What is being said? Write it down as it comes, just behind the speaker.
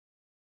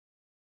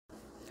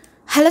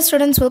Hello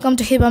students, welcome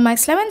to Hiba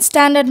Max 11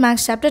 Standard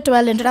Max Chapter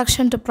 12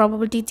 Introduction to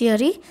Probability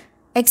Theory.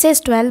 Exercise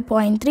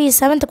 12.3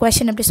 7th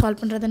question எப்படி solve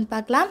பண்றதுன்னு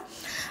பார்க்கலாம்.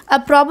 A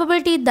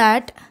probability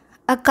that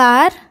a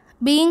car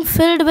being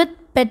filled with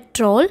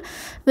petrol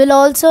will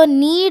also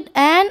need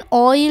an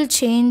oil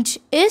change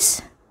is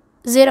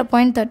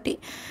 0.30.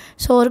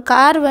 So ஒரு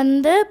car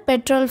வந்து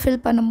petrol fill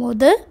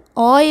பண்ணும்போது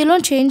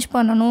ஆயிலும் change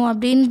பண்ணணும்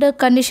அப்படின்ற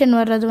condition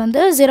வர்றது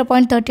வந்து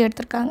 0.30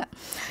 எடுத்திருக்காங்க.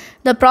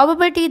 The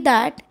probability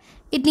that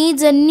it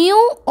needs a new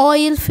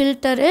oil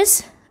filter is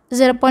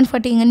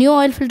 0.40. இங்கே நியூ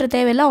ஆயில் ஃபில்டர்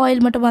தேவையில்லை,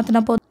 ஆயில் மட்டும்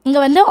மாற்றினா போதும். இங்கே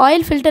வந்து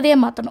ஆயில் ஃபில்டரே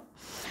மாற்றணும்.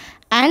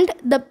 And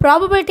the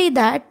probability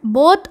that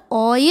both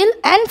oil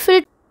and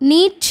filter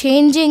need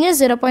changing is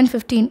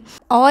 0.15.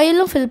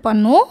 ஆயிலும் ஃபில்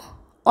பண்ணும்,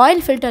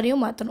 ஆயில்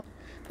ஃபில்டரையும் மாற்றணும்.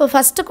 இப்போ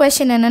ஃபஸ்ட்டு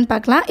கொஸ்டின் என்னென்னு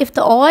பார்க்கலாம். If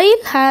the oil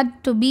had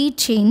to be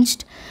changed,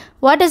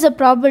 what is the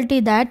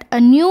probability that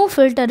a new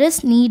filter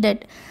is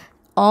needed?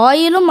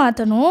 ஆயிலும்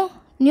மாற்றணும்,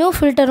 new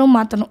ஃபில்டரும்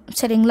மாற்றணும்.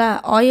 சரிங்களா?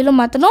 ஆயிலும்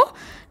மாற்றணும்,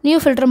 நியூ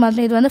ஃபில்டர்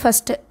மாற்றணும். இது வந்து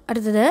ஃபஸ்ட்டு.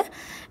 அடுத்தது,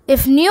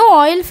 if new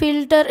oil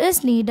filter is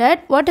needed,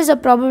 what is the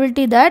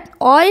probability that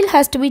oil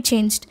has to be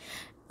changed?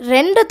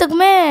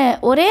 ரெண்டுத்துக்குமே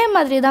ஒரே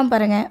மாதிரி தான்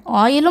பாருங்கள்,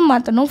 ஆயிலும்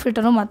மாற்றணும்,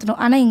 ஃபில்டரும் மாற்றணும்.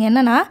 ஆனால் இங்கே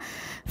என்னென்னா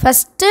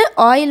ஃபஸ்ட்டு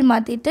ஆயில்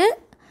மாற்றிட்டு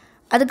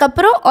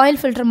அதுக்கப்புறம் ஆயில்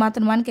ஃபில்டர்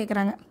மாற்றணுமான்னு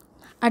கேட்குறாங்க.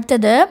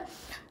 அடுத்தது,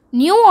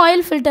 நியூ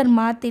ஆயில் ஃபில்டர்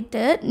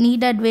மாற்றிட்டு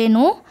நீடட்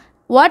வேணும்.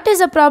 What is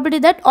the property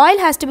that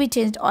oil has to be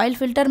change? Oil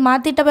filter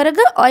மாற்றிட்ட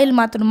பிறகு ஆயில்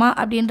மாற்றணுமா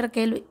அப்படின்ற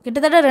கேள்வி.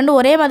 கிட்டத்தட்ட ரெண்டும்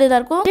ஒரே மாதிரி தான்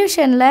இருக்கும்.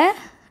 சொல்யூஷனில்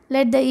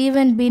லெட் த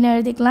ஈவெண்ட் பின்னு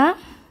எழுதிக்கலாம்.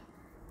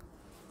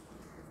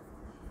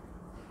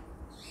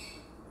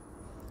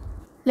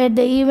 Let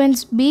the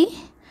events B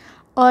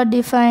R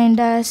defined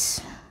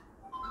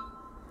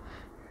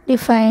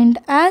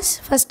as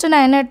first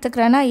நான் என்ன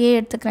எடுத்துக்கிறேன்னா ஏ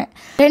எடுத்துக்கிறேன்.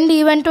 ரெண்டு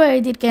ஈவெண்ட்டும்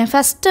எழுதியிருக்கேன்.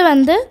 ஃபஸ்ட்டு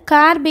வந்து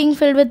car being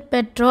filled with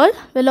petrol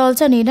will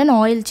also need an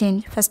oil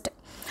change first.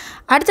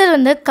 அடுத்தது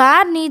வந்து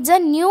car needs a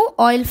new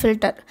oil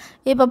filter.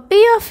 இப்போ பி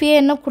ஆஃப் ஏ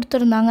என்ன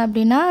கொடுத்துருந்தாங்க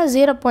அப்படின்னா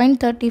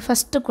 0.30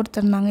 ஃபஸ்ட்டு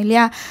கொடுத்துருந்தாங்க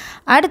இல்லையா.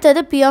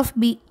 அடுத்தது பி ஆஃப்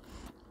பி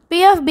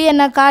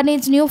என்ன, கார்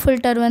நீட்ஸ் நியூ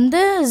ஃபில்டர்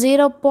வந்து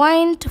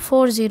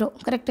 0.40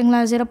 கரெக்டுங்களா,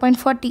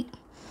 0.40.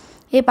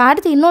 இப்போ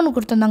அடுத்து இன்னொன்று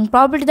கொடுத்துருந்தாங்க,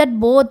 probability that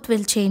both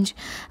will change.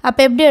 அப்போ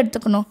எப்படி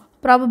எடுத்துக்கணும்,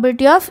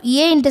 probability of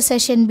A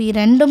intersection B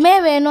ரெண்டுமே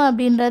வேணும்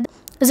அப்படின்றது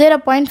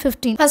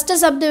 0.15. ஃபஸ்ட்டு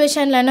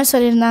சப்டிவிஷனில் என்ன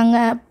சொல்லியிருந்தாங்க,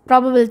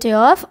 probability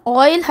of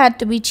oil had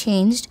to be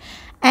changed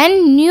and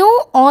new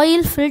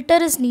oil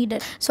filter is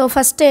needed. So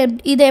first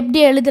இதை எப்படி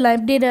எழுதலாம்,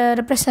 எப்படி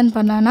ரெப்ரசன்ட்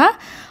பண்ணலான்னா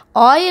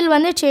ஆயில்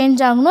வந்து சேஞ்ச்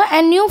ஆகணும்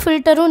அண்ட் நியூ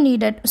ஃபில்டரும்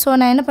நீடட். ஸோ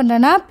நான் என்ன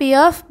பண்ணுறேன்னா P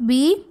of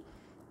B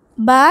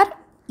bar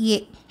A.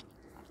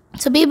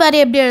 So B bar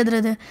ஏ எப்படி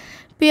எழுதுறது,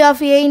 P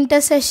of A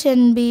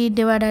intersection B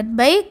divided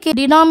by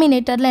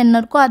டினாமினேட்டரில்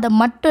என்ன இருக்கோ அதை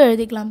மட்டும்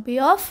எழுதிக்கலாம், பி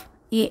ஆஃப்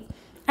ஏ.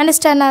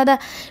 அண்டர்ஸ்டாண்ட் ஆகுதா?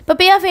 இப்போ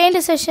பி ஆஃப் ஏ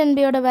இன்டர்செக்ஷன்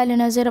பியோட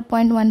வேல்யூனா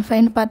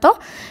 0.15 பார்த்தோம்,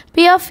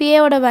 பி ஆஃப்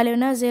ஏவோட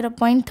வேல்யூனா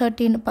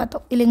 0.30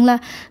 பார்த்தோம் இல்லைங்களா.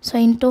 ஸோ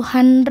இன்ட்டு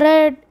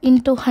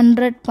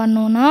 100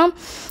 பண்ணோன்னா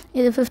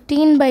இது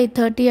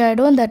 15/30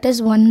 ஆகிடும், தட்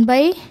இஸ்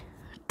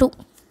 1/2.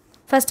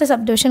 ஃபஸ்ட்டு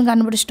சப்டிவிஷன்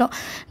கண்டுபிடிச்சிட்டோம்.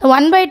 இந்த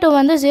 1/2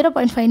 வந்து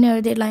 0.5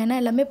 எழுதிடலாம், ஏன்னா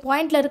எல்லாமே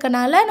பாயிண்டில்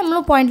இருக்கனால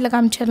நம்மளும் பாயிண்டில்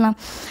காமிச்சிடலாம்.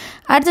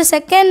 அடுத்த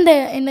செகண்ட்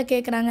என்ன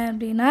கேட்குறாங்க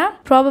அப்படின்னா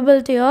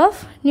probability of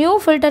new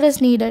filter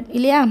is needed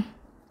இல்லையா.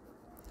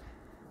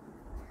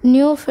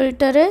 New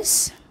filter is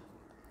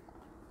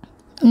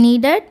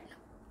needed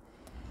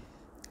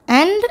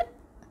and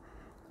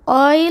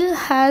oil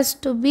has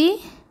to be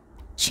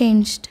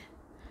changed.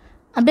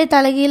 அப்படியே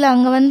தலைகீழ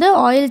அங்கே வந்து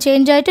ஆயில்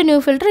சேஞ்ச் ஆகிட்டு நியூ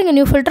ஃபில்டர், இங்கே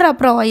நியூ ஃபில்டர்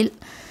அப்புறம் ஆயில்.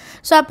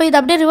 ஸோ அப்போ இது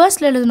அப்படியே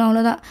ரிவர்ஸில் எழுதணும்,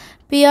 அவ்வளோதான்.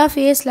 P of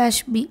A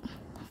slash be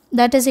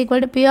that is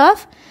equal to P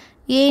of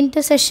A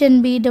intersection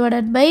B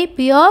divided by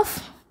P of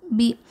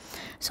B.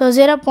 So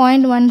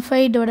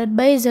 0.15 divided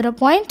by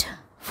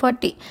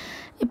 0.40.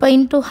 இப்போ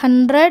இன்ட்டு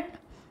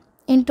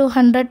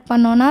 100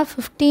 பண்ணோன்னா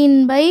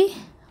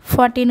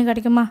 15/40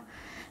 கிடைக்குமா.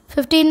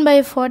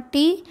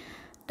 15/40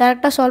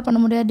 டேரெக்டாக சால்வ் பண்ண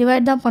முடியாது,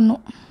 டிவைட் தான்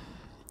பண்ணும்.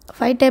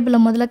 5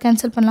 டேபிளில் முதல்ல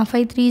கேன்சல் பண்ணலாம்.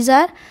 5 3s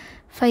are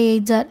 5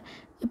 8s are.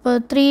 இப்போ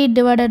 3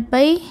 டிவைடட்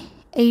பை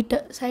 8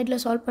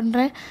 சைடில் சால்வ்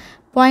பண்ணுறேன்.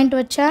 பாயிண்ட்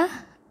வச்சா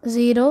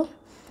 0,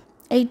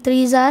 8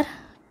 3s are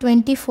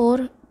 24,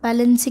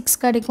 பேலன்ஸ் 6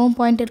 கிடைக்கும்,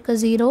 பாயிண்ட்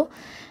இருக்குது 0,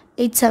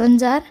 8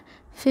 7s are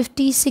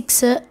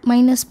 56,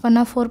 மைனஸ்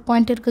பண்ணால் 4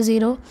 பாயிண்ட் இருக்குது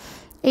 0,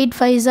 8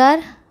 5s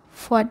are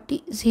 40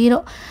 0.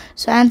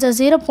 So answer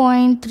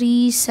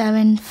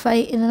 0.375.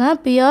 இதுதான்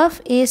பி ஆஃப்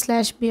ஏ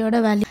ஸ்லாஷ் பியோட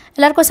வேல்யூ.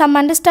 எல்லாருக்கும் சம்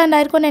அண்டர்ஸ்டாண்ட்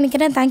ஆயிருக்கும்னு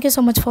நினைக்கிறேன். தேங்க்யூ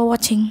ஸோ மச் ஃபார்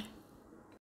வாட்சிங்.